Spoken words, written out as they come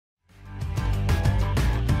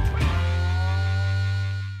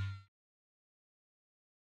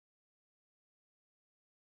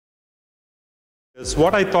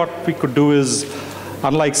What I thought we could do is,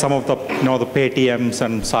 unlike some of the, the Paytms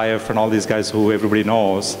and SciF and all these guys who everybody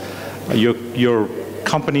knows, your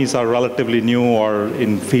companies are relatively new or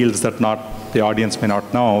in fields that the audience may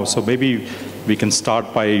not know. So maybe we can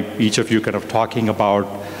start by each of you kind of talking about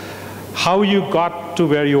how you got to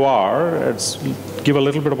where you are. Give a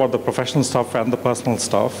little bit about the professional stuff and the personal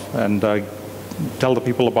stuff, and tell the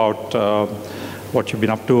people about what you've been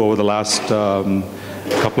up to over the last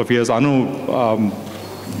couple of years. Anu,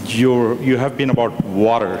 you have been about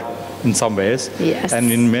water in some ways. Yes.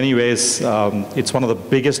 And in many ways, it's one of the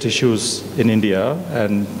biggest issues in India,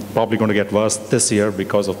 and probably going to get worse this year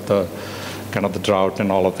because of the kind of the drought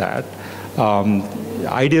and all of that.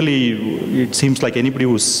 Ideally, it seems like anybody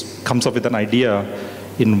who comes up with an idea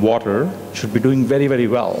in water should be doing very, very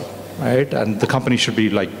well, right? And the company should be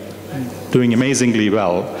like doing amazingly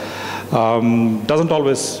well. Doesn't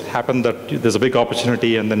always happen that there's a big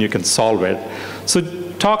opportunity and then you can solve it. So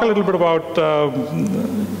talk a little bit about,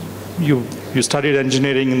 you studied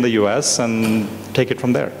engineering in the US, and take it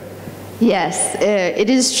from there. Yes, it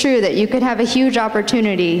is true that you could have a huge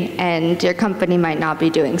opportunity and your company might not be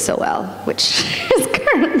doing so well, which is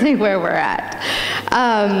currently where we're at.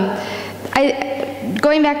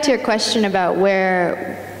 Going back to your question about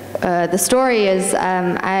where the story is,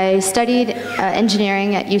 I studied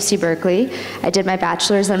engineering at UC Berkeley. I did my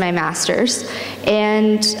bachelor's and my master's.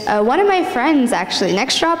 And one of my friends, actually,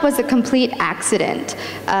 NextDrop was a complete accident.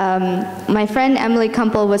 My friend Emily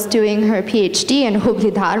Kumpel was doing her PhD in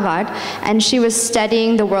Hubli Dharwad, and she was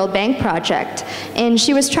studying the World Bank project. And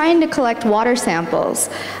she was trying to collect water samples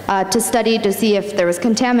to see if there was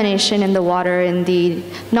contamination in the water in the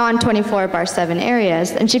non-24/7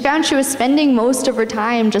 areas. And she found she was spending most of her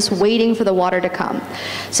time just waiting for the water to come.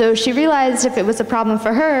 So she realized if it was a problem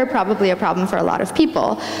for her, probably a problem for a lot of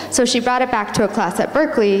people. So she brought it back to a class at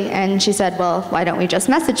Berkeley, and she said, well, why don't we just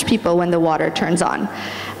message people when the water turns on?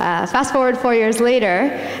 Fast forward 4 years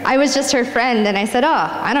later, I was just her friend, and I said, oh,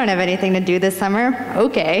 I don't have anything to do this summer.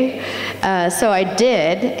 Okay. So I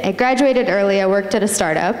did. I graduated early. I worked at a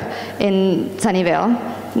startup in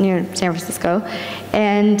Sunnyvale, near San Francisco.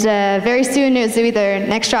 And very soon it was either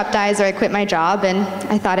NextDrop dies or I quit my job, and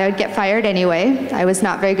I thought I would get fired anyway. I was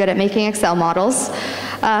not very good at making Excel models.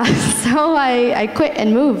 So I quit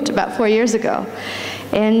and moved about 4 years ago.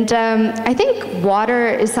 And I think water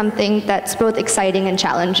is something that's both exciting and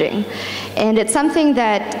challenging. And it's something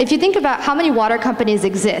that, if you think about how many water companies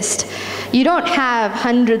exist, you don't have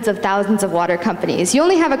hundreds of thousands of water companies. You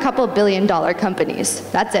only have a couple billion-dollar companies.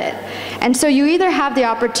 That's it. And so you either have the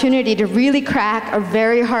opportunity to really crack a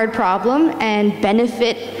very hard problem and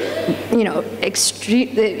benefit,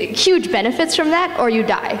 huge benefits from that, or you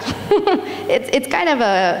die. It's kind of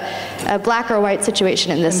a black or white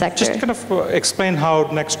situation in this sector. Just kind of explain how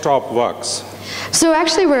NextDrop works. So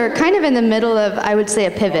actually we're kind of in the middle of, I would say,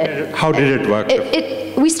 a pivot. How did it work?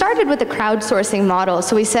 We started with a crowdsourcing model.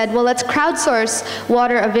 So we said, well, let's crowdsource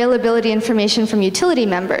water availability information from utility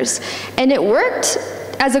members. And it worked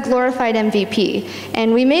as a glorified MVP.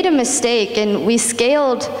 And we made a mistake, and we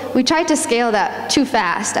tried to scale that too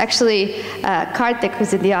fast. Actually, Karthik,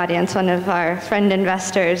 who's in the audience, one of our friend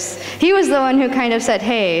investors, he was the one who kind of said,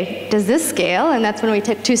 hey, does this scale? And that's when we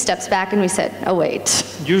took 2 steps back and we said, oh, wait.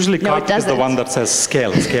 Usually Karthik is the one that says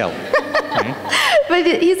scale. Right? But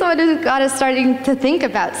he's the one who got us starting to think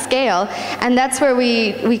about scale, and that's where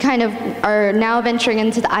we kind of are now venturing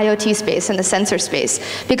into the IoT space and the sensor space.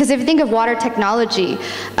 Because if you think of water technology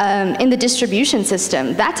in the distribution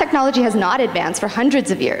system, that technology has not advanced for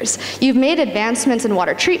hundreds of years. You've made advancements in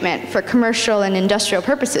water treatment for commercial and industrial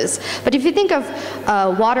purposes, but if you think of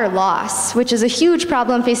water loss, which is a huge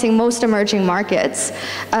problem facing most emerging markets,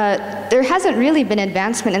 there hasn't really been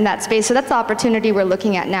advancement in that space. So that's the opportunity we're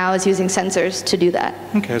looking at now, is using sensors to do that.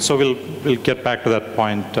 Okay, so we'll get back to that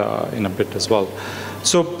point in a bit as well.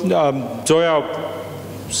 So Zoya,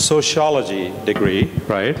 sociology degree,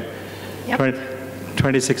 right? Yep.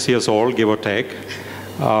 26 years old, give or take.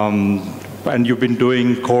 And you've been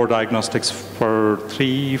doing core diagnostics for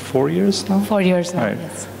 3-4 years now? 4 years now, right.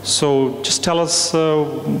 Yes. So just tell us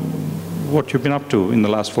what you've been up to in the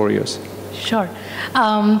last 4 years. Sure.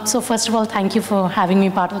 So first of all, thank you for having me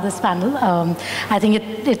part of this panel. I think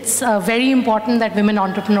it's very important that women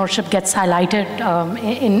entrepreneurship gets highlighted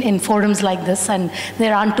in forums like this, and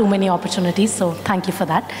there aren't too many opportunities, so thank you for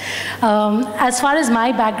that. As far as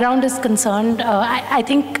my background is concerned, I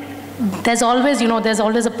think there's always, there's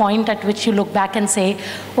always a point at which you look back and say,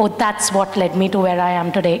 oh, that's what led me to where I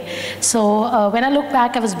am today. So when I look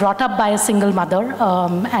back, I was brought up by a single mother,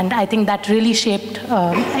 and I think that really shaped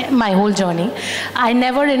my whole journey. I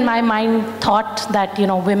never in my mind thought that,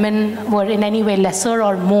 women were in any way lesser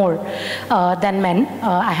or more than men.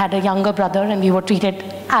 I had a younger brother, and we were treated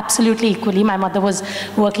absolutely equally. My mother was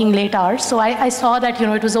working late hours, so I saw that,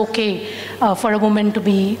 it was okay for a woman to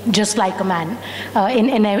be just like a man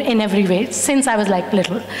in every way, since I was like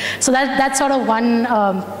little. So that's sort of one,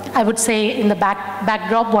 I would say, in the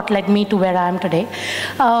backdrop, what led me to where I am today.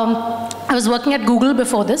 I was working at Google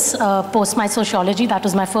before this, post my sociology. That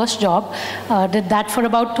was my first job. Did that for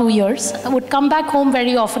about 2 years. I would come back home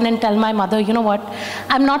very often and tell my mother, you know what,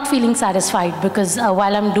 I'm not feeling satisfied, because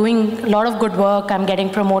while I'm doing a lot of good work, I'm getting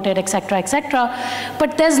promoted, etc.,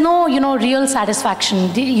 but there's no, real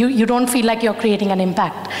satisfaction. You don't feel like you're creating an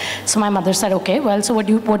impact. So my mother said, okay, well, so what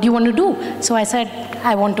do you want to do? So I said,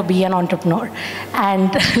 I want to be an entrepreneur.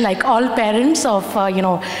 And like all parents of,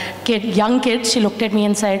 young kids, she looked at me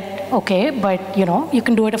and said, okay, but you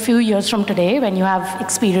can do it a few years from today when you have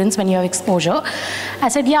experience, when you have exposure. I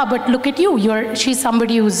said, yeah, but look at you. She's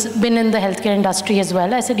somebody who's been in the healthcare industry as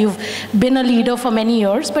well. I said, you've been a leader for many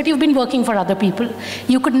years, but you've been working for other people.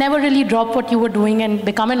 You could never really drop what you were doing and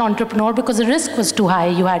become an entrepreneur because the risk was too high.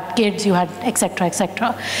 You had kids, you had etc.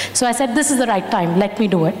 So I said, this is the right time. Let me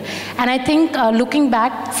do it. And I think looking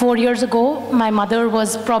back 4 years ago, my mother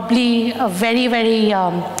was probably a very, very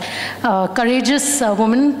courageous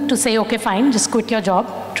woman to say, okay, fine, just quit your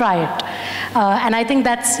job, try it. And I think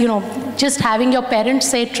that's, just having your parents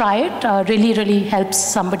say try it really, really helps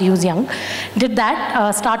somebody who's young. Did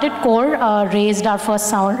that, started Corp, raised our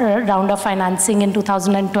first round of financing in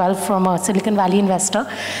 2012 from a Silicon Valley investor.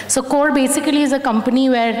 So Corp basically is a company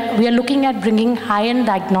where we are looking at bringing high-end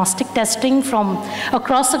diagnostic testing from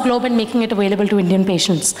across the globe and making it available to Indian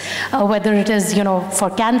patients, whether it is, for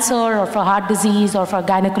cancer or for heart disease or for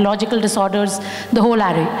gynecological disorders, the whole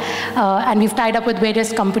array. And we've tied up with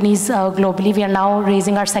various companies globally. We are now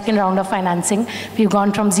raising our second round of financing. We've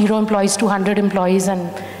gone from 0 employees to 100 employees, and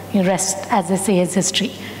the rest, as they say, is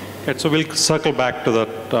history. Right, so we'll circle back to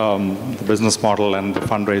that the business model and the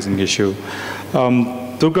fundraising issue.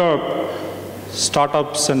 Durga,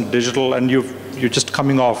 startups and digital, and you're just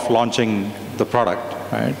coming off launching the product,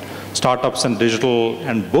 right? Startups and digital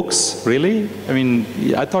and books, really? I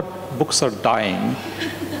mean, I thought books are dying,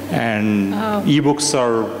 and ebooks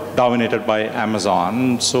are dominated by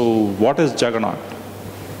Amazon. So what is Juggernaut?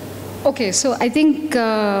 Okay, so I think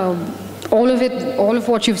all of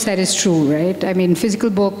what you've said is true, right? I mean, physical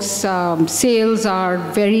books, sales are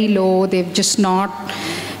very low. They've just not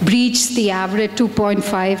breached the average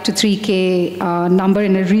 2.5 to 3K number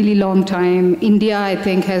in a really long time. India, I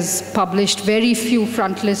think, has published very few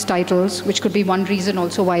front list titles, which could be one reason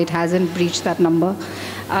also why it hasn't breached that number.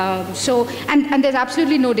 And there's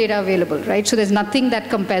absolutely no data available, right? So there's nothing that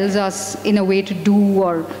compels us in a way to do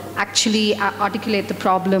or actually articulate the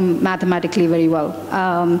problem mathematically very well.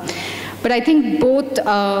 But I think both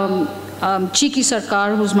Chiki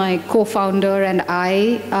Sarkar, who's my co-founder, and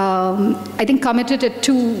I think committed it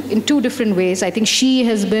in two different ways. I think she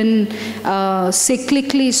has been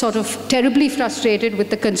cyclically sort of terribly frustrated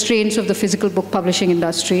with the constraints of the physical book publishing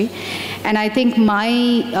industry. And I think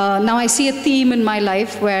now I see a theme in my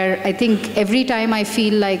life where I think every time I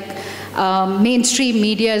feel like mainstream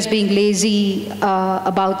media is being lazy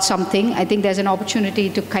about something, I think there's an opportunity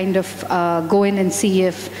to kind of go in and see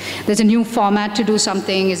if there's a new format to do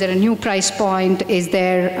something. Is there a new price point? Is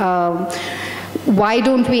there why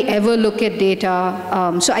don't we ever look at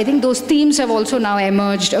data? So I think those themes have also now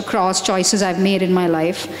emerged across choices I've made in my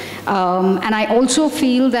life. And I also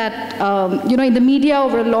feel that, in the media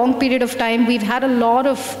over a long period of time, we've had a lot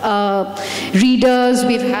of readers,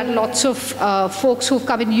 we've had lots of folks who've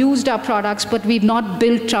come and used our products, but we've not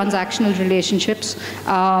built transactional relationships.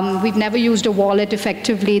 We've never used a wallet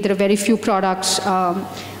effectively. There are very few products,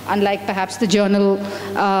 unlike perhaps the journal,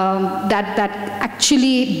 that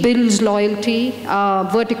actually builds loyalty,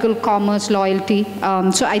 vertical commerce loyalty.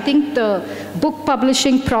 So I think the book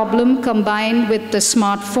publishing problem combined with the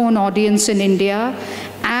smartphone audience in India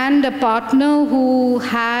and a partner who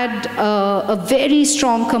had a very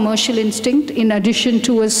strong commercial instinct in addition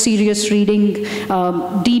to a serious reading,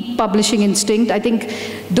 deep publishing instinct. I think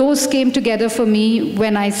those came together for me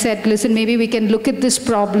when I said, listen, maybe we can look at this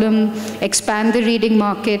problem, expand the reading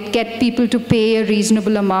market, get people to pay a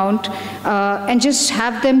reasonable amount, and just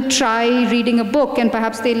have them try reading a book, and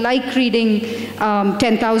perhaps they like reading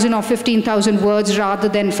 10,000 or 15,000 words rather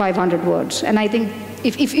than 500 words. And I think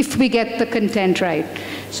if we get the content right.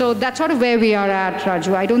 So that's sort of where we are at,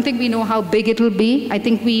 Raju. I don't think we know how big it'll be. I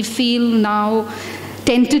think we feel now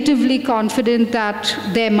tentatively confident that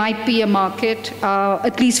there might be a market,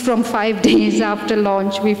 at least from 5 days after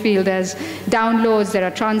launch. We feel there's downloads, there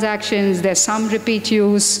are transactions, there's some repeat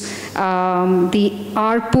use, the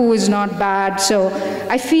ARPU is not bad. So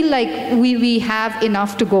I feel like we have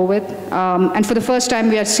enough to go with. And for the first time,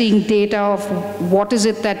 we are seeing data of what is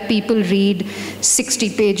it that people read 60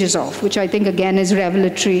 pages of, which I think, again, is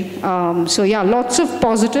revelatory. So yeah, lots of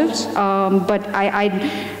positives, but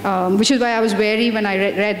which is why I was wary when I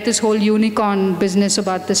read this whole unicorn business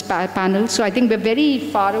about this panel. So I think we're very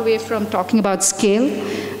far away from talking about scale,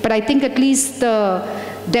 but I think at least the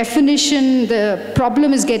definition, the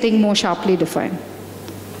problem is getting more sharply defined.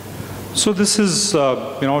 So this is,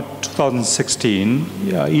 2016.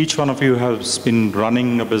 Each one of you has been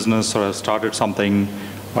running a business or has started something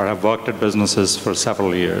or have worked at businesses for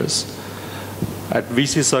several years. At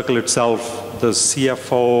VCCircle itself, the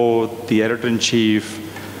CFO, the editor-in-chief,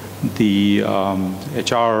 the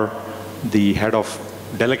HR, the head of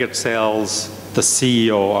delegate sales, the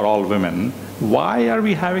CEO are all women. Why are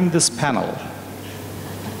we having this panel?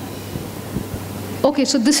 Okay,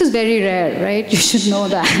 so this is very rare, right? You should know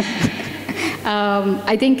that.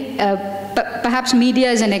 I think perhaps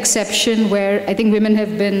media is an exception where I think women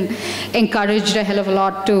have been encouraged a hell of a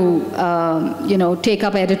lot to, take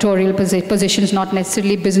up editorial positions, not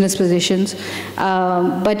necessarily business positions.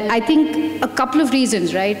 But I think a couple of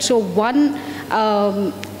reasons, right? So one,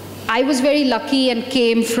 I was very lucky and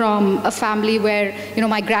came from a family where,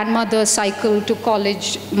 my grandmother cycled to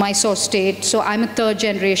college, Mysore State, so I'm a third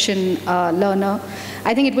generation learner.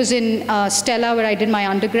 I think it was in Stella where I did my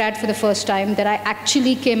undergrad for the first time that I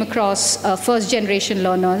actually came across first generation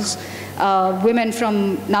learners, women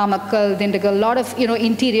from Namakkal, Dindigal, a lot of,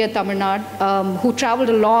 interior Tamil Nadu, who traveled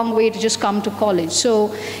a long way to just come to college.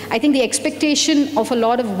 So I think the expectation of a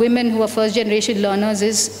lot of women who are first generation learners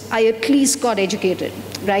is I at least got educated,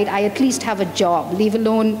 right? I at least have a job, leave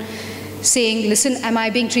alone saying, listen, am I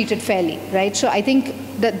being treated fairly, right? So I think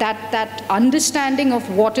that understanding of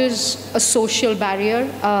what is a social barrier,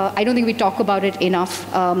 I don't think we talk about it enough.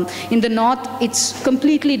 In the North, it's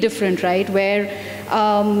completely different, right? Where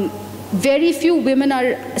very few women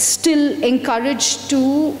are still encouraged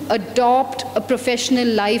to adopt a professional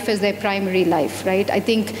life as their primary life, right? I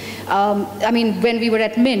think, when we were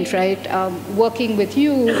at Mint, right, working with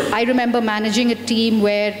you, I remember managing a team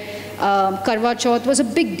where Karwa Chauth was a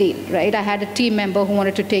big deal, right? I had a team member who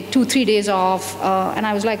wanted to take 2-3 days off, and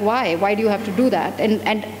I was like, why? Why do you have to do that?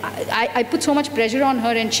 And I put so much pressure on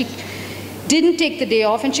her, and she didn't take the day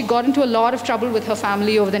off, and she got into a lot of trouble with her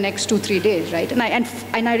family over the next 2-3 days, right?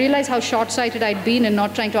 And I realized how short-sighted I'd been in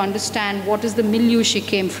not trying to understand what is the milieu she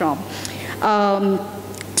came from.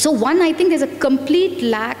 So one, I think there's a complete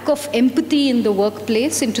lack of empathy in the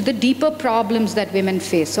workplace into the deeper problems that women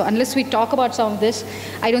face. So unless we talk about some of this,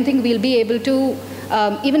 I don't think we'll be able to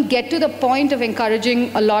even get to the point of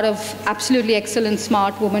encouraging a lot of absolutely excellent,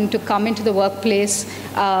 smart women to come into the workplace.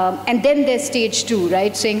 And then there's stage 2,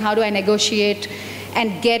 right? Saying, how do I negotiate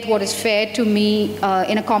and get what is fair to me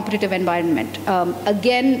in a competitive environment?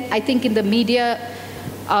 Again, I think in the media,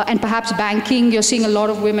 and perhaps banking, you're seeing a lot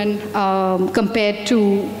of women compared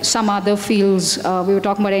to some other fields. We were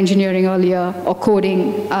talking about engineering earlier, or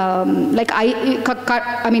coding.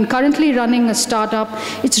 Currently running a startup,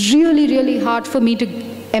 it's really, really hard for me to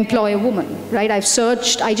employ a woman, right? I've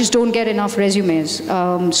searched, I just don't get enough resumes.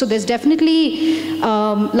 So there's definitely,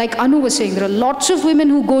 like Anu was saying, there are lots of women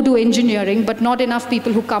who go to engineering, but not enough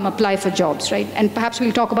people who come apply for jobs, right? And perhaps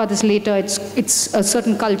we'll talk about this later. It's a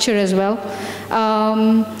certain culture as well.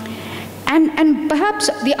 And perhaps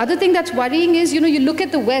the other thing that's worrying is, you look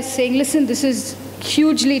at the West saying, listen, this is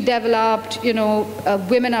hugely developed,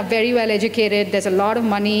 women are very well educated, there's a lot of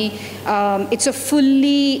money, it's a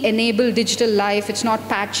fully enabled digital life, it's not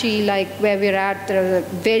patchy like where we're at, there's a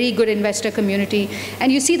very good investor community,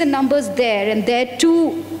 and you see the numbers there, and there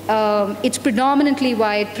too, it's predominantly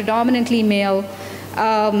white, predominantly male,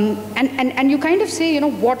 and you kind of say,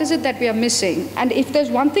 what is it that we are missing? And if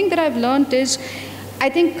there's one thing that I've learned is,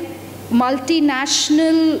 I think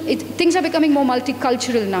multinational, things are becoming more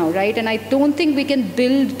multicultural now, right? And I don't think we can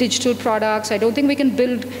build digital products. I don't think we can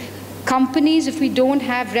build companies if we don't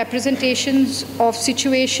have representations of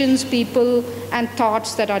situations, people, and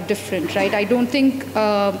thoughts that are different, right? I don't think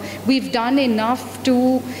we've done enough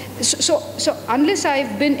to, so unless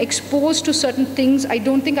I've been exposed to certain things, I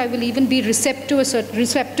don't think I will even be receptive to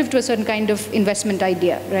a certain kind of investment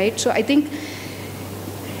idea, right? So I think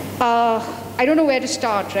I don't know where to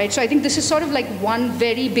start, right? So I think this is sort of like one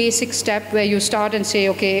very basic step where you start and say,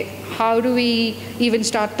 okay, how do we even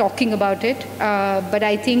start talking about it? But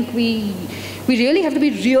I think we really have to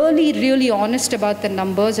be really, really honest about the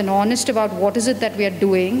numbers and honest about what is it that we are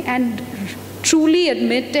doing, and truly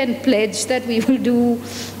admit and pledge that we will do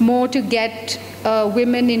more to get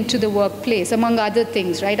women into the workplace, among other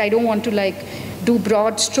things, right? I don't want to like do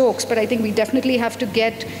broad strokes, but I think we definitely have to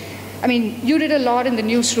get, I mean, you did a lot in the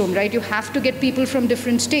newsroom, right? You have to get people from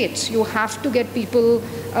different states. You have to get people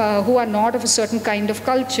who are not of a certain kind of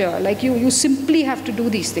culture. Like you simply have to do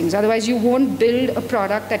these things. Otherwise, you won't build a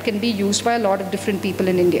product that can be used by a lot of different people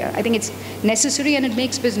in India. I think it's necessary and it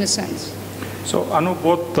makes business sense. So, Anu,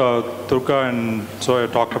 both Durga and Zoya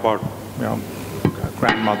talked about, you know, a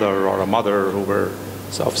grandmother or a mother who were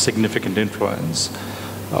of significant influence.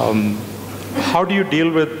 How do you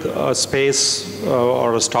deal with a space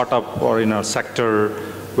or a startup or in a sector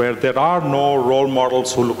where there are no role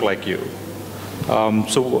models who look like you?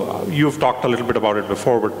 So you've talked a little bit about it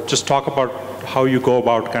before, but just talk about how you go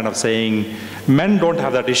about kind of saying, men don't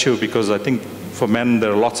have that issue because I think for men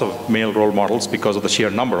there are lots of male role models because of the sheer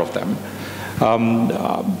number of them.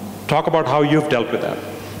 Talk about how you've dealt with that.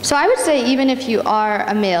 So I would say even if you are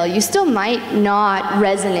a male, you still might not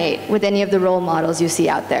resonate with any of the role models you see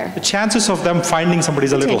out there. The chances of them finding somebody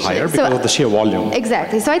is a little higher because of the sheer volume.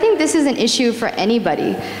 Exactly. So I think this is an issue for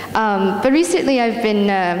anybody. But recently I've been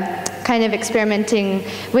kind of experimenting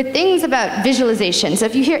with things about visualization. So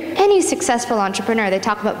if you hear any successful entrepreneur, they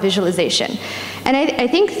talk about visualization. And I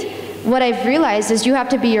think what I've realized is you have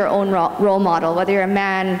to be your own role model, whether you're a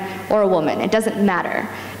man or a woman. It doesn't matter.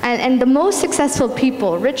 And the most successful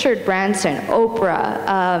people, Richard Branson,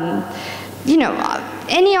 Oprah, you know,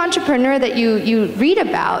 any entrepreneur that you read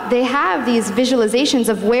about, they have these visualizations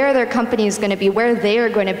of where their company is going to be, where they are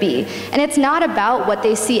going to be. And it's not about what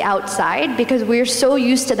they see outside, because we're so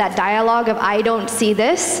used to that dialogue of I don't see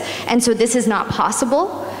this, and so this is not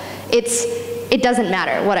possible. It doesn't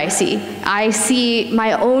matter what I see. I see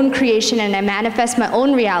my own creation and I manifest my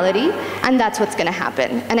own reality, and that's what's going to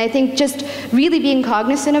happen. And I think just really being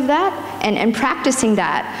cognizant of that and practicing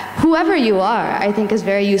that, whoever you are, I think is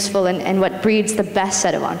very useful and what breeds the best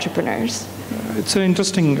set of entrepreneurs. It's an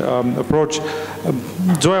interesting approach.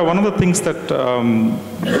 Zoya, one of the things that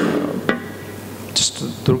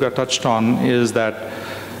just Durga touched on is that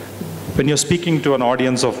when you're speaking to an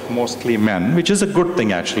audience of mostly men, which is a good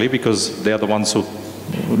thing actually, because they are the ones who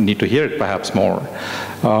need to hear it perhaps more,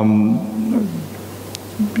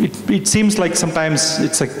 it seems like sometimes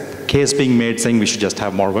it's a case being made saying we should just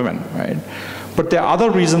have more women, right? But there are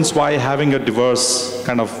other reasons why having a diverse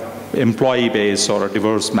kind of employee base or a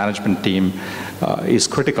diverse management team is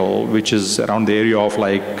critical, which is around the area of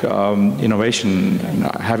like innovation and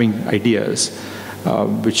having ideas.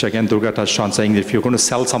 Which again Durga touched on, saying that if you're going to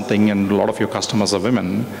sell something and a lot of your customers are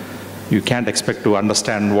women, you can't expect to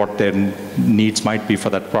understand what their needs might be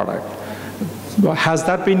for that product. Has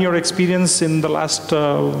that been your experience in the last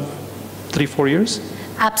 3-4 years?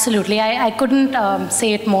 Absolutely. I couldn't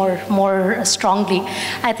say it more strongly.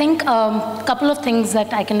 I think a couple of things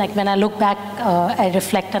that I can, like when I look back, I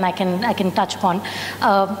reflect and I can touch upon.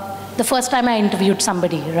 The first time I interviewed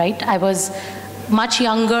somebody, right, I was much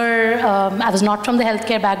younger. I was not from the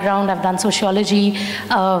healthcare background. I've done sociology,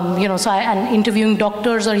 you know, and interviewing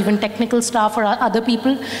doctors or even technical staff or other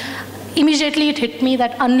people. Immediately it hit me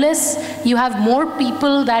that unless you have more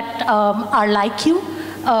people that are like you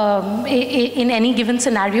in any given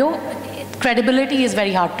scenario, credibility is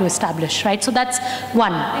very hard to establish, right? So that's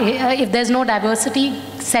one. If there's no diversity,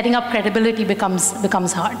 setting up credibility becomes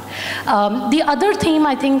hard. The other theme,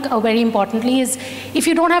 I think, very importantly, is if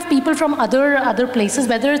you don't have people from other places,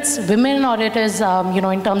 whether it's women or it is, you know,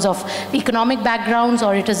 in terms of economic backgrounds,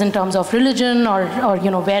 or it is in terms of religion, or you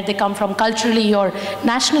know, where they come from culturally or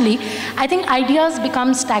nationally, I think ideas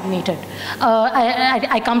become stagnated.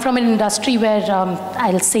 I come from an industry where,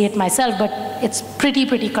 I'll say it myself, but it's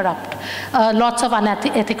pretty corrupt. Lots of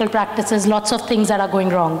unethical practices, lots of things that are going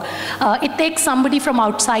wrong. It takes somebody from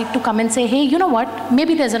outside to come and say, hey, you know what,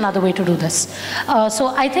 maybe there's another way to do this. So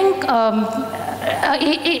I think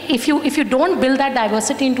if you don't build that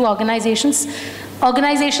diversity into organizations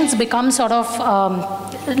become sort of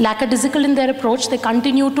lackadaisical in their approach. They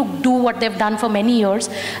continue to do what they've done for many years.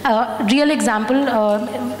 Real example,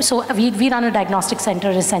 so we run a diagnostic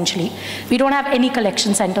center essentially. We don't have any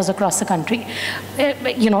collection centers across the country.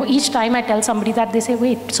 You know, each time I tell somebody that, they say,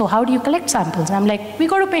 wait, so how do you collect samples? And I'm like, we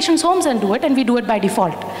go to patients' homes and do it, and we do it by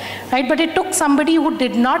default, right? But it took somebody who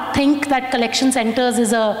did not think that collection centers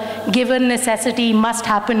is a given necessity, must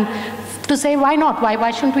happen, to say, why not?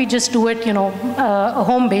 Why shouldn't we just do it,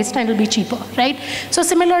 home-based, and it'll be cheaper, right? So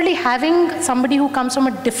similarly, having somebody who comes from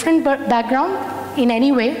a different background in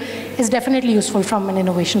any way is definitely useful from an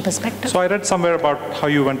innovation perspective. So I read somewhere about how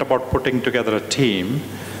you went about putting together a team.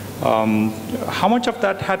 How much of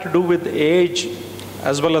that had to do with age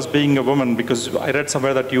as well as being a woman? Because I read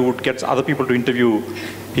somewhere that you would get other people to interview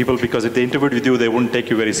people because if they interviewed with you, they wouldn't take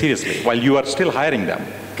you very seriously, while you are still hiring them.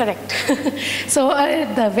 Correct. So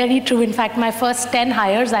very true. In fact, my first 10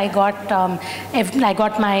 hires, I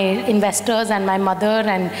got my investors and my mother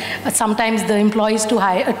and sometimes the employees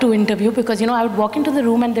to interview, because I would walk into the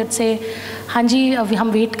room and they'd say, "Hanji,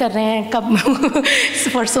 hum wait kar rahe hain kab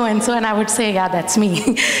for so and so," and I would say, "Yeah, that's me."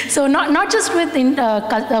 So not just with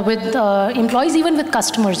employees, even with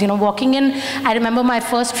customers. Walking in, I remember my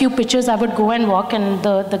first few pitches, I would go and walk, and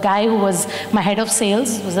the guy who was my head of sales,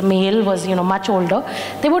 was a male, was much older.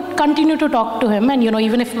 They would continue to talk to him, and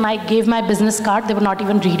even if I gave my business card, they would not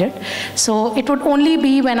even read it. So it would only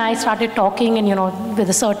be when I started talking and with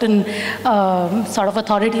a certain sort of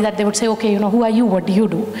authority that they would say, "Okay, who are you? What do you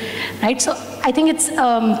do?" Right? So I think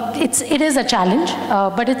it is a challenge,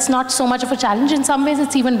 but it's not so much of a challenge. In some ways,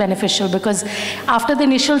 it's even beneficial, because after the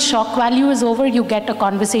initial shock value is over, you get a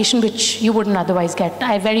conversation which you wouldn't otherwise get.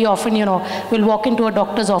 I very often, will walk into a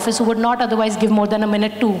doctor's office who would not otherwise give more than a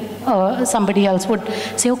minute to somebody else, would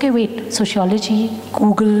say, "Okay, wait, sociology,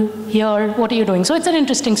 Google, here, what are you doing?" So it's an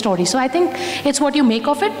interesting story. So I think it's what you make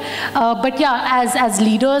of it. But yeah, as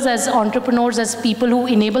leaders, as entrepreneurs, as people who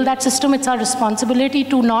enable that system, it's our responsibility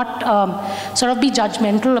to not sort of be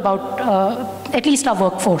judgmental about at least our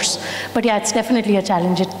workforce. But yeah, it's definitely a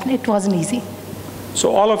challenge. It wasn't easy.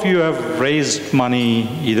 So all of you have raised money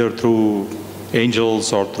either through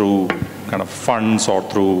angels or through kind of funds or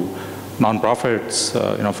through non-profits,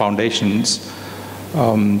 foundations.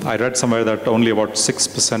 I read somewhere that only about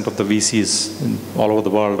 6% of the VCs all over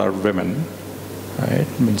the world are women. Right?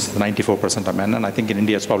 It means 94% are men, and I think in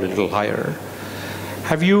India it's probably a little higher.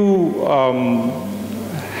 Have you,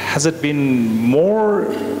 has it been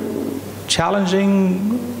more challenging?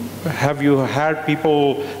 Have you had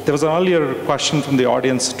people, there was an earlier question from the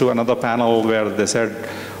audience to another panel where they said,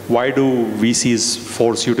 why do VCs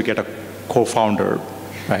force you to get a co-founder,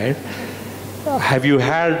 right? Have you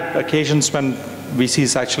had occasions when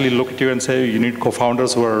VCs actually look at you and say, you need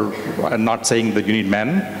co-founders who are, and not saying that you need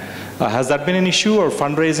men? Has that been an issue, or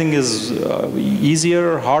fundraising is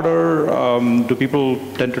easier, harder? Do people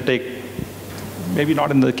tend to take, maybe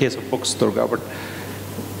not in the case of books, Durga, but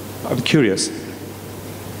I'm curious.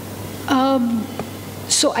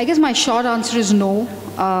 So I guess my short answer is no,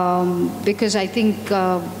 because I think,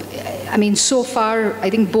 so far, I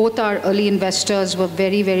think both our early investors were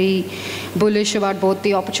very, very bullish about both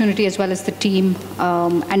the opportunity as well as the team.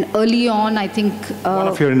 And early on, I think... one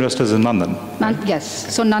of your investors is Nandan.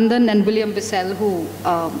 Yes. So Nandan and William Bissell, who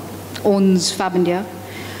owns Fab India.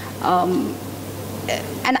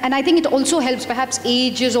 And I think it also helps, perhaps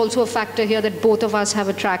age is also a factor here, that both of us have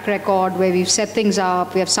a track record where we've set things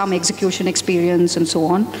up, we have some execution experience and so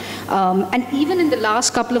on. And even in the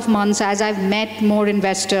last couple of months, as I've met more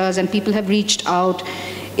investors and people have reached out,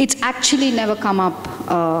 it's actually never come up,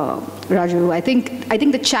 Raju. I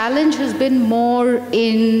think the challenge has been more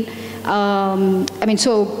in,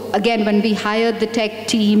 so again, when we hired the tech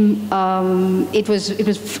team, it was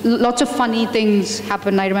lots of funny things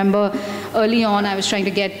happened. I remember early on, I was trying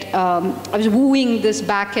to get, I was wooing this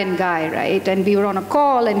back-end guy, right? And we were on a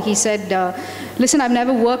call, and he said, listen, I've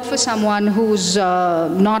never worked for someone who's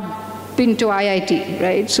not been to IIT,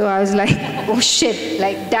 right? So I was like, oh shit,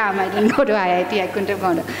 like damn, I didn't go to IIT, I couldn't have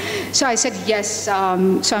gone to. So I said, yes, so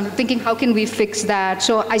I'm thinking, how can we fix that?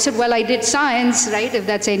 So I said, well, I did science, right, if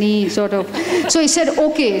that's any sort of, so he said,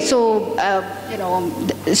 okay, so,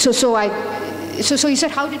 so he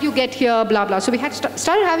said, how did you get here, blah, blah. So we had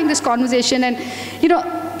started having this conversation, and,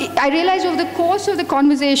 I realized over the course of the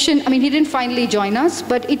conversation, he didn't finally join us,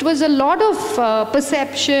 but it was a lot of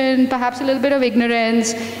perception, perhaps a little bit of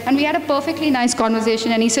ignorance, and we had a perfectly nice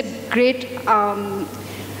conversation, and he said, great, I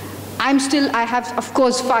have, of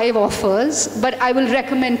course, 5 offers, but I will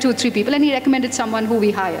recommend 2-3 people, and he recommended someone who we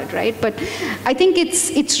hired, right? But I think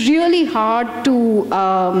it's really hard to,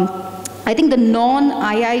 I think the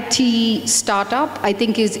non-IIT startup, I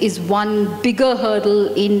think, is one bigger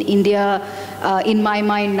hurdle in India, in my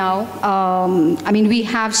mind now. We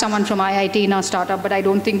have someone from IIT in our startup, but I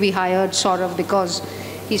don't think we hired Saurav because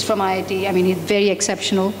he's from IIT. He's very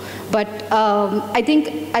exceptional. But I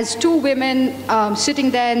think as 2 women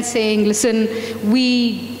sitting there and saying, listen,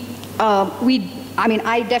 I mean,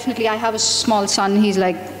 I have a small son, he's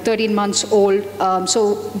like 13 months old,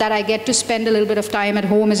 so that I get to spend a little bit of time at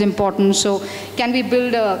home is important. So can we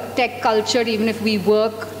build a tech culture even if we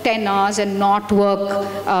work 10 hours and not work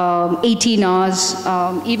 18 hours,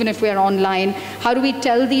 even if we're online? How do we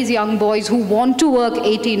tell these young boys who want to work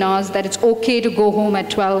 18 hours that it's okay to go home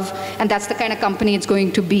at 12, and that's the kind of company it's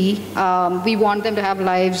going to be? We want them to have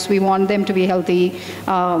lives, we want them to be healthy,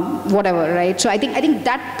 whatever, right? So I think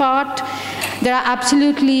that part, there are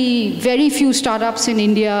absolutely very few startups in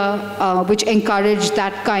India which encourage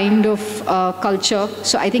that kind of culture.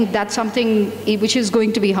 So I think that's something which is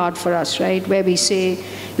going to be hard for us, right? Where we say,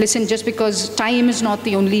 listen, just because time is not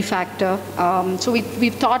the only factor. So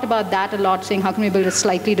we've thought about that a lot, saying how can we build a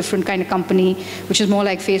slightly different kind of company, which is more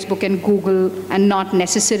like Facebook and Google, and not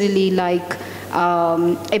necessarily like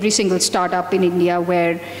every single startup in India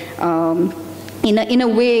where in a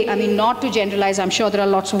way, I mean, not to generalize, I'm sure there are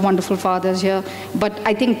lots of wonderful fathers here, but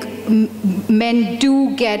I think men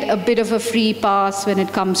do get a bit of a free pass when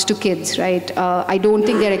it comes to kids, right? I don't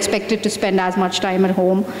think they're expected to spend as much time at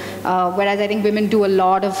home, whereas I think women do a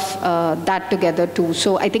lot of that together too.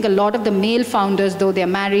 So I think a lot of the male founders, though they're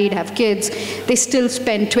married, have kids, they still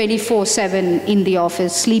spend 24/7 in the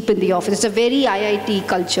office, sleep in the office. It's a very IIT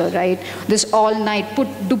culture, right? This all-night,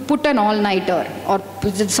 put an all-nighter, or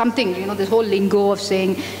something, you know, this whole lingo of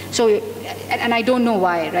saying, so, and I don't know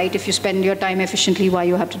why, right? If you spend your time efficiently, why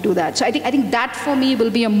you have to do that? So I think that for me will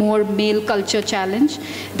be a more male culture challenge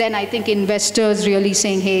than I think investors really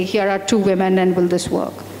saying, hey, here are two women and will this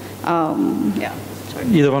work? Yeah.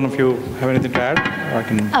 Either one of you have anything to add? Or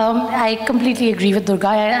I completely agree with Durga.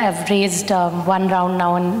 I've raised one round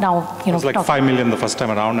now, and now, you know, it was like 5 million the first time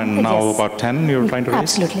around, and now yes, about 10 you're trying to raise?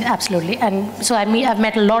 Absolutely, absolutely. And so I've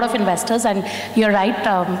met a lot of investors, and you're right,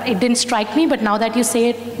 it didn't strike me, but now that you say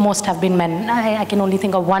it, most have been men. I can only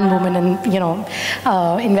think of one woman and, you know,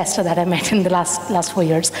 investor that I met in the last 4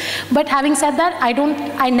 years. But having said that,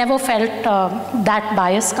 I never felt that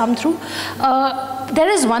bias come through. There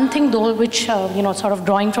is one thing though, which, you know, sort of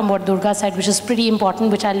drawing from what Durga said, which is pretty important,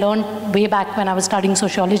 which I learned way back when I was studying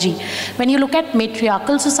sociology. When you look at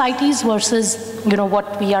matriarchal societies versus, you know,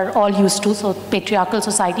 what we are all used to, so patriarchal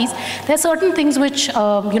societies, there are certain things which,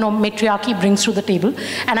 you know, matriarchy brings to the table.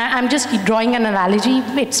 And I'm just drawing an analogy.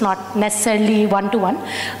 It's not necessarily one-to-one,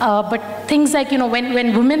 but things like, you know, when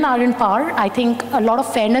women are in power, I think a lot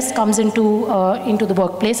of fairness comes into the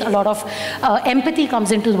workplace, a lot of empathy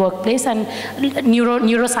comes into the workplace, and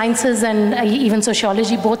neurosciences and even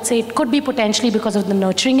sociology both say it could be potentially because of the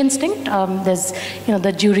nurturing instinct. There's, you know,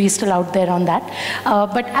 the jury is still out there on that.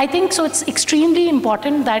 But I think so it's extremely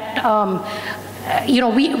important that you know,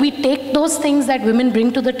 we take those things that women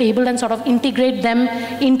bring to the table and sort of integrate them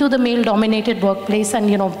into the male-dominated workplace, and,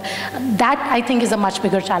 you know, that I think is a much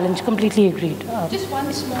bigger challenge. Completely agreed. Just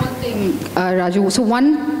one small thing, Raju. So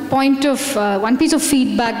one piece of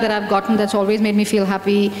feedback that I've gotten that's always made me feel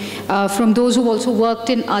happy from those who also worked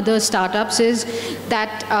in other startups is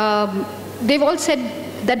that they've all said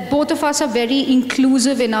that both of us are very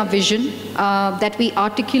inclusive in our vision, that we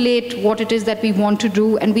articulate what it is that we want to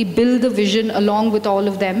do, and we build the vision along with all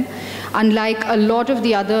of them, unlike a lot of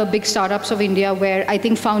the other big startups of India where I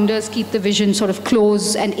think founders keep the vision sort of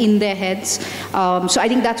close and in their heads. So I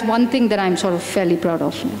think that's one thing that I'm sort of fairly proud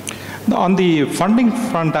of. On the funding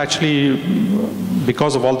front, actually,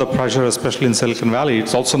 because of all the pressure, especially in Silicon Valley,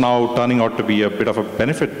 it's also now turning out to be a bit of a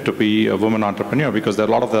benefit to be a woman entrepreneur, because there are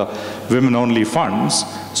a lot of the women-only funds.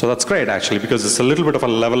 So that's great, actually, because it's a little bit of a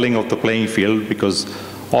leveling of the playing field, because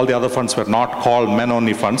all the other funds were not called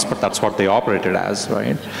men-only funds, but that's what they operated as,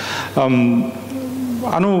 right? Anu,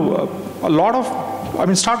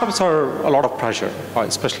 startups are a lot of pressure,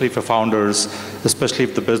 especially for founders, especially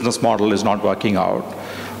if the business model is not working out.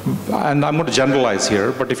 And I'm going to generalize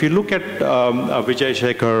here, but if you look at Vijay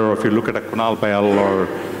Shekhar, or if you look at a Kunal Payal or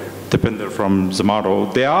Dipinder from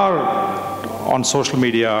Zomato, they are on social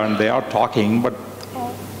media and they are talking, but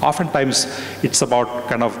oftentimes it's about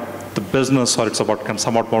kind of the business, or it's about kind of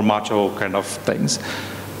somewhat more macho kind of things.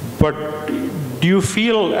 But do you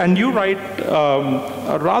feel, and you write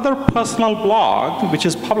a rather personal blog, which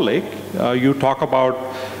is public, you talk about,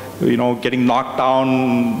 you know, getting knocked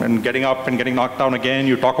down and getting up and getting knocked down again.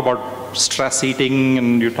 You talk about stress eating,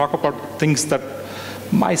 and you talk about things that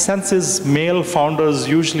my sense is male founders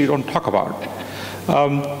usually don't talk about.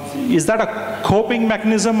 Is that a coping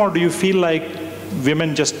mechanism, or do you feel like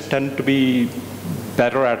women just tend to be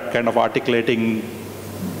better at kind of articulating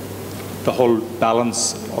the whole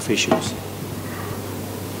balance of issues?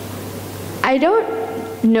 I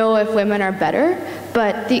don't know if women are better,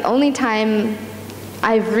 but the only time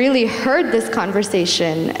I've really heard this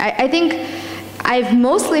conversation, I think I've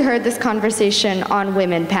mostly heard this conversation on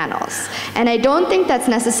women panels. And I don't think that's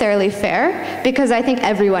necessarily fair, because I think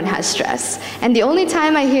everyone has stress. And the only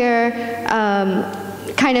time I hear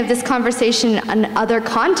kind of this conversation in other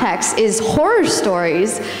contexts is horror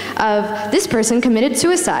stories of this person committed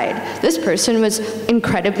suicide, this person was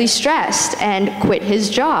incredibly stressed and quit his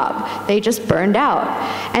job, they just burned out.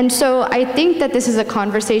 And so I think that this is a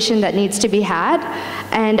conversation that needs to be had,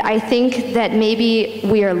 and I think that maybe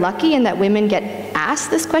we are lucky in that women get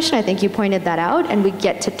asked this question. I think you pointed that out, and we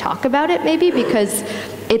get to talk about it maybe because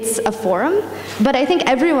it's a forum. But I think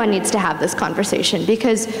everyone needs to have this conversation,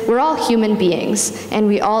 because we're all human beings and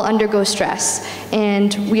we all undergo stress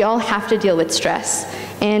and we all have to deal with stress.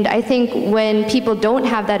 And I think when people don't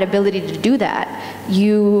have that ability to do that,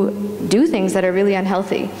 you do things that are really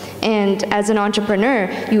unhealthy. And as an entrepreneur,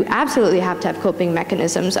 you absolutely have to have coping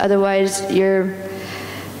mechanisms, otherwise you're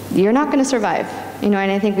not going to survive. You know,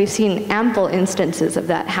 and I think we've seen ample instances of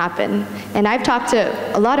that happen. And I've talked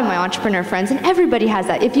to a lot of my entrepreneur friends, and everybody has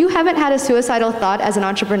that. If you haven't had a suicidal thought as an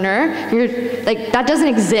entrepreneur, you're like, that doesn't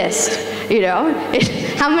exist, you know?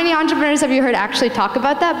 How many entrepreneurs have you heard actually talk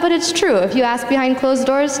about that? But it's true. If you ask behind closed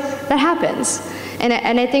doors, that happens.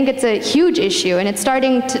 And I think it's a huge issue, and it's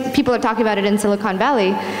starting to, people are talking about it in Silicon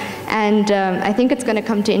Valley, and I think it's going to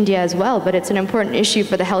come to India as well, but it's an important issue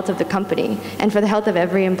for the health of the company and for the health of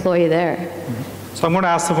every employee there. Mm-hmm. So I'm going to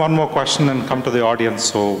ask them one more question and come to the audience,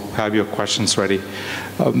 so have your questions ready.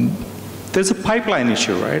 There's a pipeline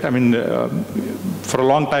issue, right? I mean, for a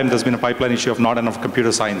long time there's been a pipeline issue of not enough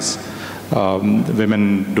computer science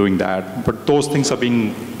women doing that, but those things are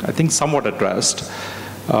being, I think, somewhat addressed.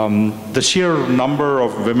 The sheer number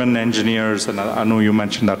of women engineers, and I know you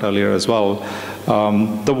mentioned that earlier as well,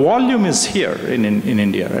 the volume is here in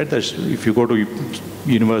India, right? If you go to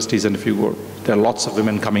universities and if you go, there are lots of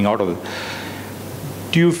women coming out of it.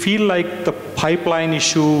 Do you feel like the pipeline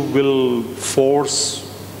issue will force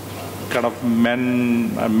kind of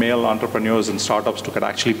male entrepreneurs and startups to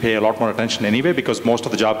actually pay a lot more attention anyway, because most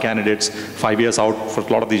of the job candidates 5 years out for a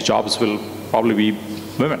lot of these jobs will probably be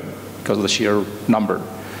women because of the sheer number?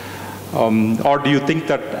 Or do you think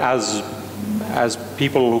that as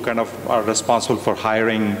people who kind of are responsible for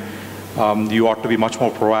hiring, you ought to be much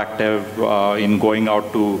more proactive in going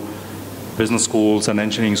out to business schools and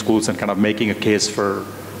engineering schools and kind of making a case for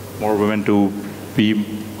more women to be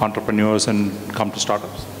entrepreneurs and come to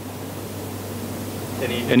startups?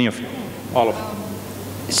 Any of you? All of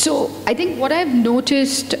you? So I think what I've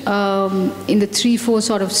noticed in the 3-4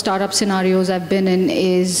 sort of startup scenarios I've been in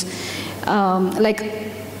is unlike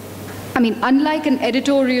an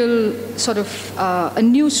editorial sort of a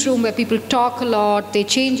newsroom where people talk a lot, they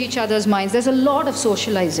change each other's minds, there's a lot of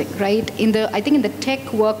socializing, right? I think in the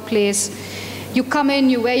tech workplace, you come in,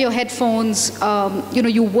 you wear your headphones,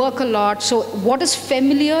 you work a lot, so what is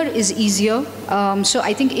familiar is easier. So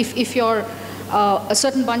I think if you're a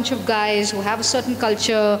certain bunch of guys who have a certain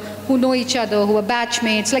culture, who know each other, who are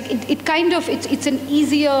batchmates, like it's an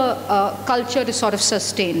easier culture to sort of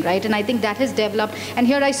sustain, right? And I think that has developed. And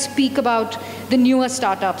here I speak about the newer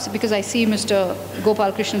startups because I see Mr.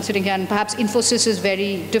 Gopal Krishnan sitting here, and perhaps Infosys is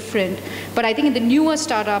very different. But I think in the newer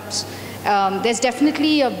startups, there's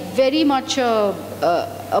definitely a very much a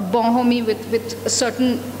bonhomie with a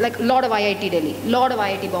certain, like a lot of IIT Delhi, a lot of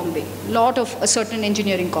IIT Bombay, a lot of a certain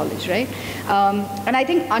engineering college, right? And I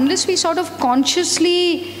think unless we sort of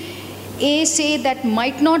consciously say that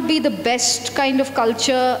might not be the best kind of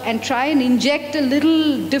culture and try and inject a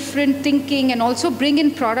little different thinking and also bring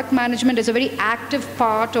in product management as a very active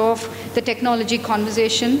part of the technology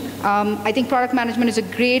conversation. I think product management is a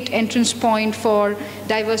great entrance point for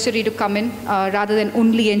diversity to come in rather than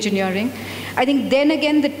only engineering. I think then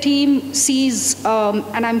again the team sees,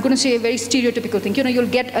 and I'm going to say a very stereotypical thing, you'll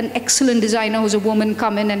get an excellent designer who's a woman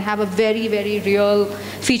come in and have a very, very real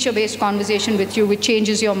feature-based conversation with you, which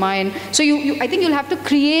changes your mind. So I think you'll have to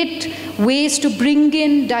create ways to bring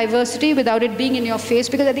in diversity without it being in your face,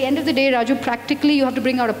 because at the end of the day, Raju, practically you have to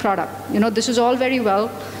bring out a product. This is all very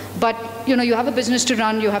well, but you have a business to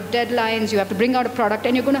run, you have deadlines, you have to bring out a product,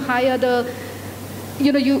 and you're going to hire the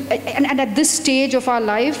and at this stage of our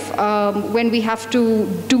life, when we have to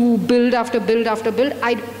do build after build after build,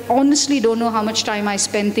 I honestly don't know how much time I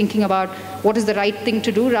spend thinking about what is the right thing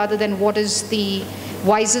to do rather than what is the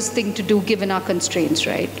wisest thing to do given our constraints,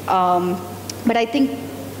 right? But I think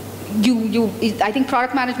I think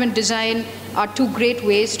product management, design, are two great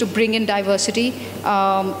ways to bring in diversity.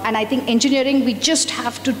 And I think engineering, we just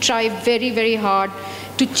have to try very, very hard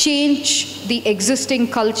to change the existing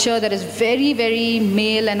culture that is very, very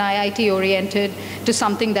male and IIT oriented to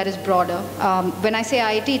something that is broader. When I say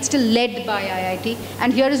IIT, it's still led by IIT.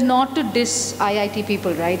 And here is not to diss IIT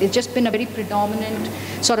people, right? It's just been a very predominant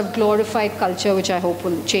sort of glorified culture, which I hope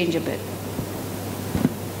will change a bit.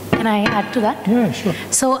 Can I add to that? Yeah, sure.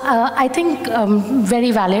 So I think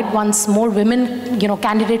very valid. Once more women,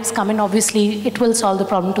 candidates come in, obviously it will solve the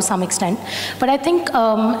problem to some extent. But I think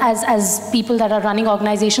as people that are running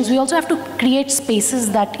organizations, we also have to create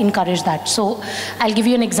spaces that encourage that. So I'll give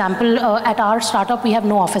you an example. At our startup, we have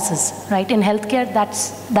no offices, right? In healthcare,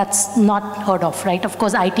 that's not heard of, right? Of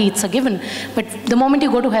course, IT, it's a given. But the moment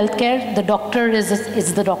you go to healthcare, the doctor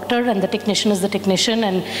is the doctor, and the technician is the technician,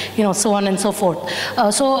 and so on and so forth.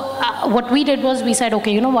 What we did was we said,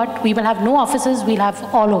 okay, you know what, we will have no offices, we'll have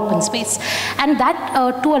all open space. And that,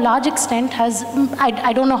 to a large extent, has,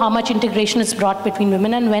 I don't know how much integration is brought between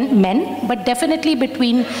women and men, but definitely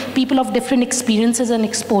between people of different experiences and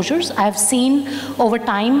exposures. I've seen over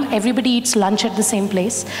time, everybody eats lunch at the same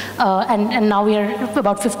place, and now we are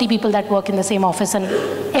about 50 people that work in the same office, and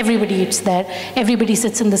everybody eats there, everybody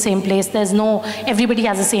sits in the same place, everybody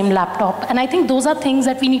has the same laptop. And I think those are things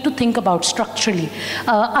that we need to think about structurally.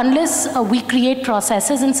 Unless we create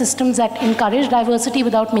processes and systems that encourage diversity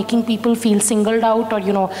without making people feel singled out or,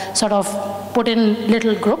 sort of put in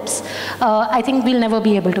little groups, I think we'll never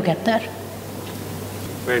be able to get there.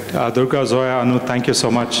 Great. Durga, Zoya, Anu, thank you so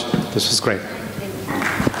much. This was great.